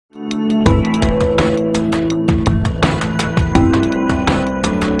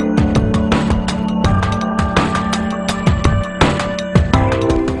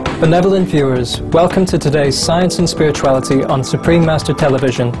Benevolent viewers, welcome to today's Science and Spirituality on Supreme Master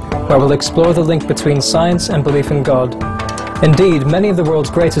Television, where we'll explore the link between science and belief in God. Indeed, many of the world's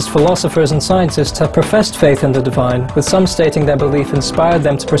greatest philosophers and scientists have professed faith in the divine, with some stating their belief inspired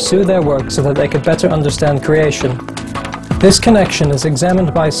them to pursue their work so that they could better understand creation. This connection is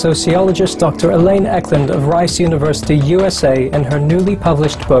examined by sociologist Dr. Elaine Eklund of Rice University, USA, in her newly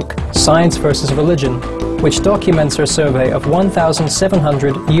published book, Science versus Religion, which documents her survey of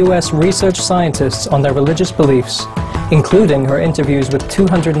 1,700 US research scientists on their religious beliefs, including her interviews with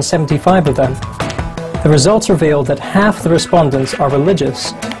 275 of them. The results revealed that half the respondents are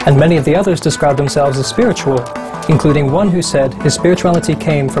religious, and many of the others describe themselves as spiritual, including one who said his spirituality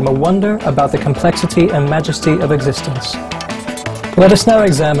came from a wonder about the complexity and majesty of existence. Let us now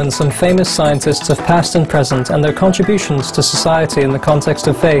examine some famous scientists of past and present and their contributions to society in the context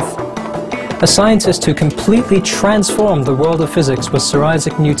of faith. A scientist who completely transformed the world of physics was Sir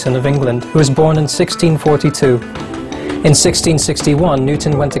Isaac Newton of England, who was born in 1642. In 1661,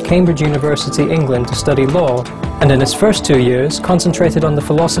 Newton went to Cambridge University, England to study law, and in his first 2 years concentrated on the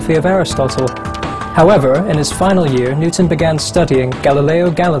philosophy of Aristotle. However, in his final year, Newton began studying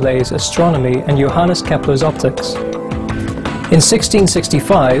Galileo Galilei's astronomy and Johannes Kepler's optics. In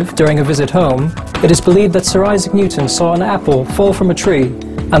 1665, during a visit home, it is believed that Sir Isaac Newton saw an apple fall from a tree,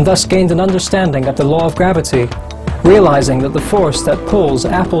 and thus gained an understanding of the law of gravity, realizing that the force that pulls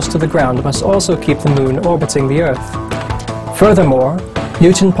apples to the ground must also keep the moon orbiting the Earth. Furthermore,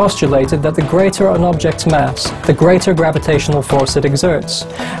 Newton postulated that the greater an object's mass, the greater gravitational force it exerts,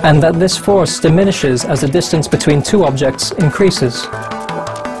 and that this force diminishes as the distance between two objects increases.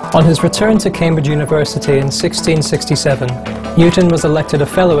 On his return to Cambridge University in 1667, Newton was elected a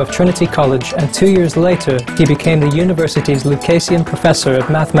Fellow of Trinity College, and 2 years later he became the university's Lucasian Professor of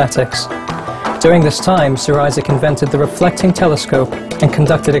Mathematics. During this time, Sir Isaac invented the reflecting telescope and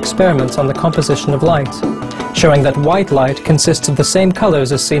conducted experiments on the composition of light, showing that white light consists of the same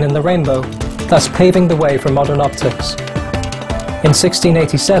colors as seen in the rainbow, thus paving the way for modern optics. In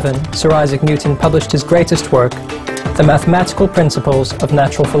 1687, Sir Isaac Newton published his greatest work, The Mathematical Principles of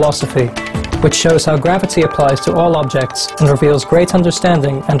Natural Philosophy, which shows how gravity applies to all objects and reveals great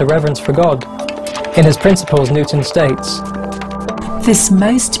understanding and a reverence for God. In his Principles, Newton states, "This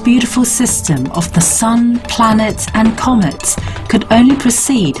most beautiful system of the sun, planets and comets could only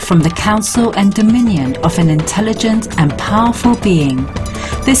proceed from the counsel and dominion of an intelligent and powerful being.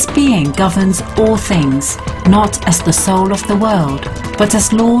 This being governs all things, not as the soul of the world, but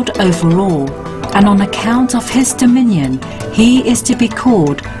as Lord over all, and on account of his dominion, he is to be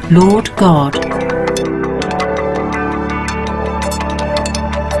called Lord God."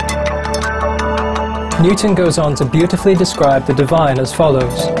 Newton goes on to beautifully describe the divine as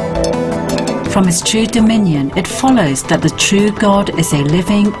follows. "From his true dominion, it follows that the true God is a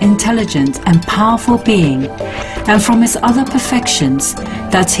living, intelligent and powerful being, and from his other perfections,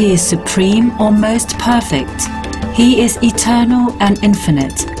 that he is supreme or most perfect. He is eternal and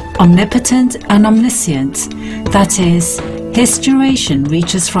infinite, omnipotent and omniscient, that is, his duration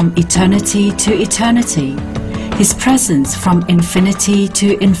reaches from eternity to eternity, his presence from infinity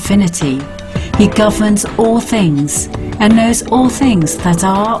to infinity. He governs all things, and knows all things that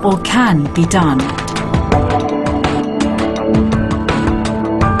are or can be done."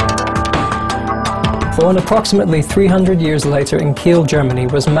 Born approximately 300 years later in Kiel, Germany,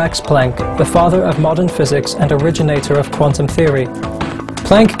 was Max Planck, the father of modern physics and originator of quantum theory.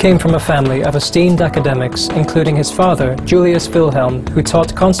 Planck came from a family of esteemed academics, including his father, Julius Wilhelm, who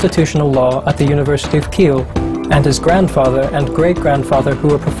taught constitutional law at the University of Kiel, and his grandfather and great-grandfather, who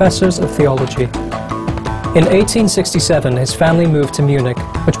were professors of theology. In 1867, his family moved to Munich,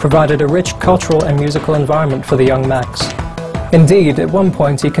 which provided a rich cultural and musical environment for the young Max. Indeed, at one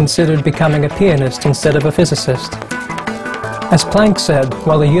point he considered becoming a pianist instead of a physicist. As Planck said,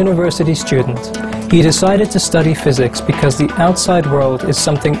 while a university student, he decided to study physics because the outside world is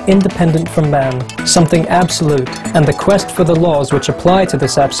something independent from man, something absolute, and the quest for the laws which apply to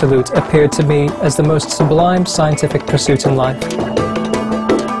this absolute appeared to me as the most sublime scientific pursuit in life.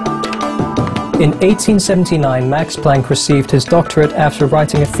 In 1879, Max Planck received his doctorate after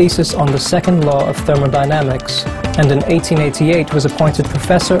writing a thesis on the second law of thermodynamics, and in 1888 was appointed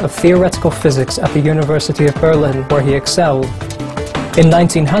professor of theoretical physics at the University of Berlin, where he excelled. In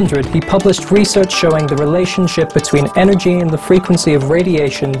 1900, he published research showing the relationship between energy and the frequency of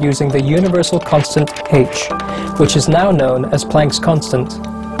radiation using the universal constant h, which is now known as Planck's constant.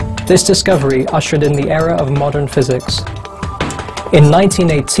 This discovery ushered in the era of modern physics. In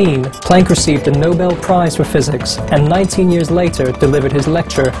 1918, Planck received the Nobel Prize for Physics, and 19 years later delivered his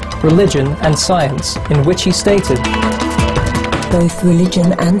lecture, Religion and Science, in which he stated, both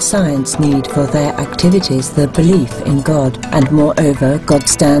religion and science need for their activities the belief in God, and moreover God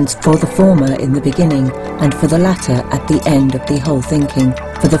stands for the former in the beginning, and for the latter at the end of the whole thinking.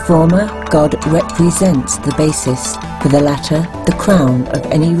 For the former, God represents the basis, for the latter, the crown of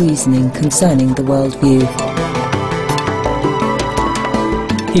any reasoning concerning the worldview.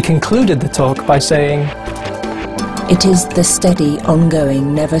 He concluded the talk by saying, "It is the steady,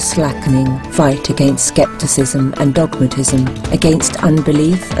 ongoing, never slackening fight against skepticism and dogmatism, against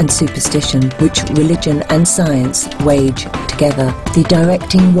unbelief and superstition, which religion and science wage together. The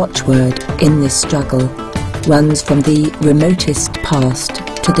directing watchword in this struggle runs from the remotest past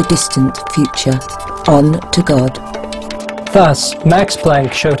to the distant future, on to God." Thus, Max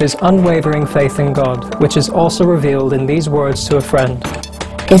Planck showed his unwavering faith in God, which is also revealed in these words to a friend.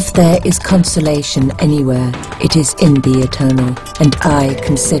 "If there is consolation anywhere, it is in the eternal, and I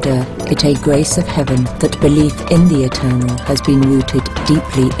consider it a grace of heaven that belief in the eternal has been rooted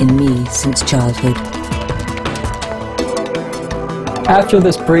deeply in me since childhood." After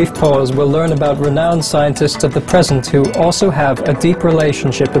this brief pause, we'll learn about renowned scientists of the present who also have a deep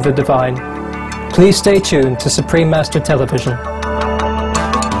relationship with the divine. Please stay tuned to Supreme Master Television.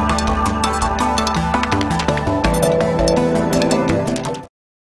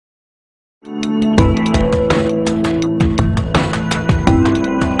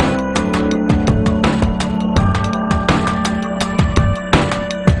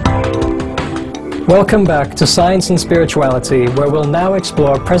 Welcome back to Science and Spirituality, where we'll now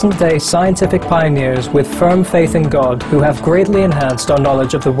explore present-day scientific pioneers with firm faith in God who have greatly enhanced our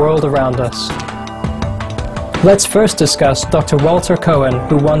knowledge of the world around us. Let's first discuss Dr. Walter Cohen,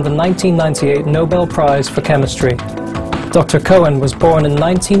 who won the 1998 Nobel Prize for Chemistry. Dr. Cohen was born in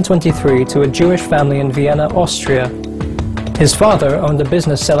 1923 to a Jewish family in Vienna, Austria. His father owned a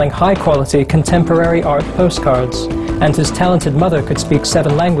business selling high-quality contemporary art postcards, and his talented mother could speak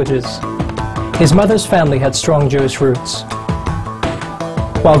 7 languages. His mother's family had strong Jewish roots.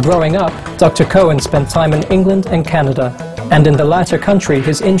 While growing up, Dr. Cohen spent time in England and Canada, and in the latter country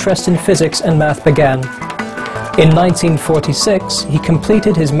his interest in physics and math began. In 1946, he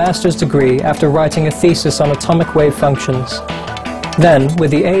completed his master's degree after writing a thesis on atomic wave functions. Then, with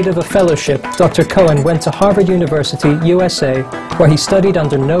the aid of a fellowship, Dr. Cohen went to Harvard University, USA, where he studied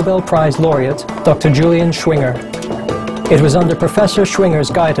under Nobel Prize laureate Dr. Julian Schwinger. It was under Professor Schwinger's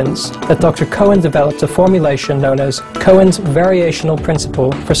guidance that Dr. Cohen developed a formulation known as Cohen's variational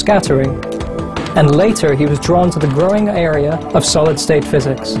principle for scattering, and later he was drawn to the growing area of solid-state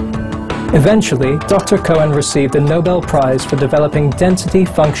physics. Eventually, Dr. Cohen received a Nobel Prize for developing density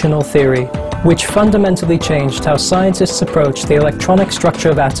functional theory, which fundamentally changed how scientists approach the electronic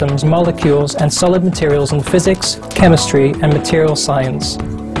structure of atoms, molecules, and solid materials in physics, chemistry, and material science.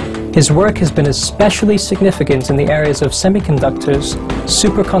 His work has been especially significant in the areas of semiconductors,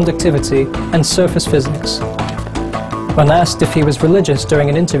 superconductivity, and surface physics. When asked if he was religious during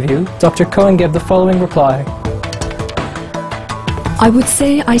an interview, Dr. Cohen gave the following reply. I would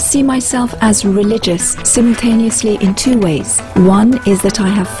say I see myself as religious simultaneously in 2 ways. One is that I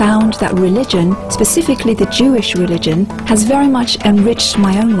have found that religion, specifically the Jewish religion, has very much enriched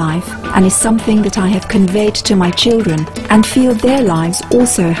my own life and is something that I have conveyed to my children and feel their lives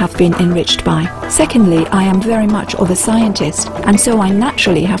also have been enriched by. Secondly, I am very much of a scientist, and so I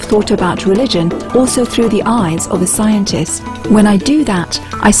naturally have thought about religion also through the eyes of a scientist. When I do that,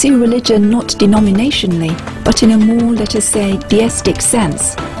 I see religion not denominationally, but in a more, let us say, deistic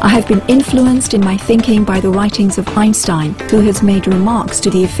sense. I have been influenced in my thinking by the writings of Einstein, who has made remarks to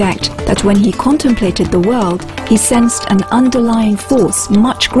the effect that when he contemplated the world, he sensed an underlying force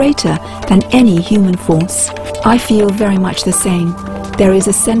much greater than any human force. I feel very much the same. There is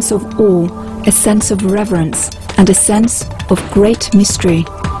a sense of awe, a sense of reverence, and a sense of great mystery.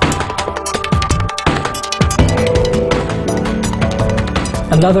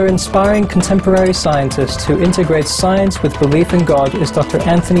 Another inspiring contemporary scientist who integrates science with belief in God is Dr.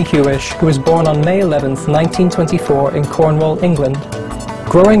 Anthony Hewish, who was born on May 11, 1924 in Cornwall, England.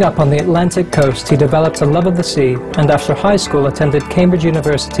 Growing up on the Atlantic coast, he developed a love of the sea, and after high school attended Cambridge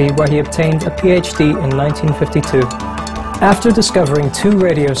University, where he obtained a PhD in 1952. After discovering 2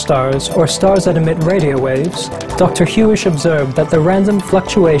 radio stars, or stars that emit radio waves, Dr. Hewish observed that the random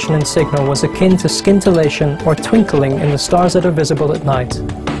fluctuation in signal was akin to scintillation or twinkling in the stars that are visible at night.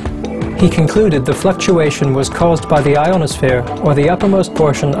 He concluded the fluctuation was caused by the ionosphere, or the uppermost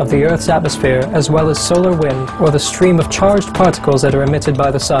portion of the Earth's atmosphere, as well as solar wind, or the stream of charged particles that are emitted by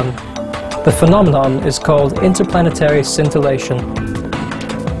the Sun. The phenomenon is called interplanetary scintillation.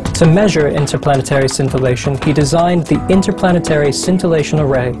 To measure interplanetary scintillation, he designed the Interplanetary Scintillation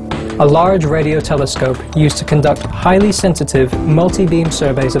Array, a large radio telescope used to conduct highly sensitive multi-beam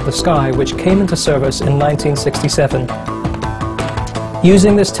surveys of the sky, which came into service in 1967.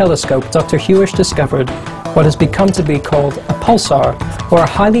 Using this telescope, Dr. Hewish discovered what has become to be called a pulsar, or a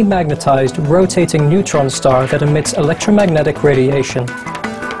highly magnetized rotating neutron star that emits electromagnetic radiation.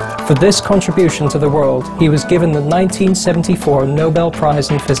 For this contribution to the world, he was given the 1974 Nobel Prize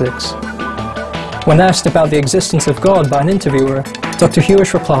in Physics. When asked about the existence of God by an interviewer, Dr.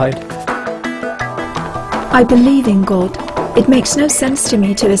 Hewish replied, I believe in God. It makes no sense to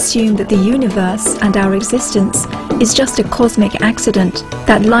me to assume that the universe and our existence is just a cosmic accident,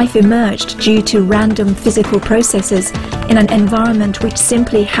 that life emerged due to random physical processes in an environment which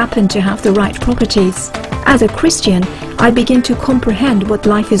simply happened to have the right properties. As a Christian, I begin to comprehend what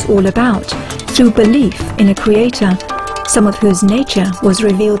life is all about through belief in a creator, some of whose nature was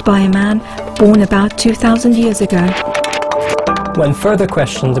revealed by a man born about 2,000 years ago. When further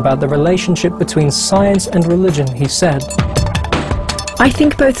questioned about the relationship between science and religion, he said, I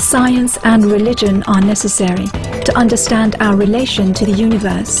think both science and religion are necessary to understand our relation to the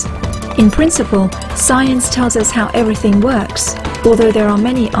universe. In principle, science tells us how everything works, although there are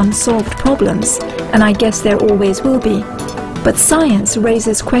many unsolved problems, and I guess there always will be. But science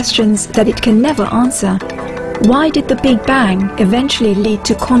raises questions that it can never answer. Why did the Big Bang eventually lead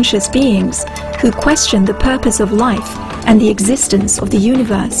to conscious beings who question the purpose of life and the existence of the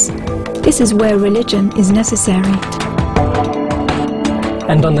universe? This is where religion is necessary.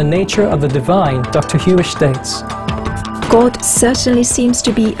 And on the nature of the divine, Dr. Hewish states, God certainly seems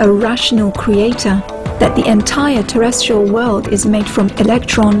to be a rational creator, that the entire terrestrial world is made from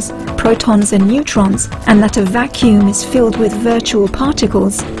electrons, protons and neutrons, and that a vacuum is filled with virtual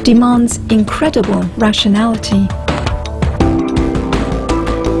particles, demands incredible rationality.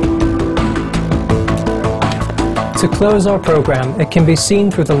 To close our program, it can be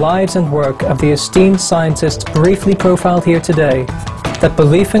seen through the lives and work of the esteemed scientists briefly profiled here today that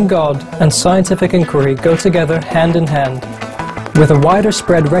belief in God and scientific inquiry go together hand in hand. With a wider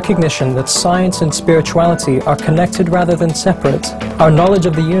spread recognition that science and spirituality are connected rather than separate, our knowledge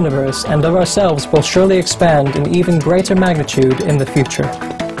of the universe and of ourselves will surely expand in even greater magnitude in the future.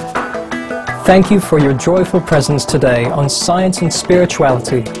 Thank you for your joyful presence today on Science and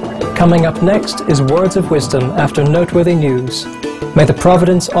Spirituality. Coming up next is Words of Wisdom after noteworthy news. May the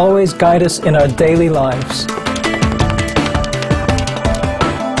Providence always guide us in our daily lives.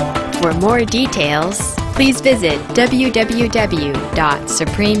 For more details, please visit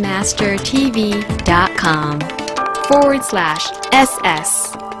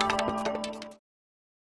www.suprememastertv.com/SS.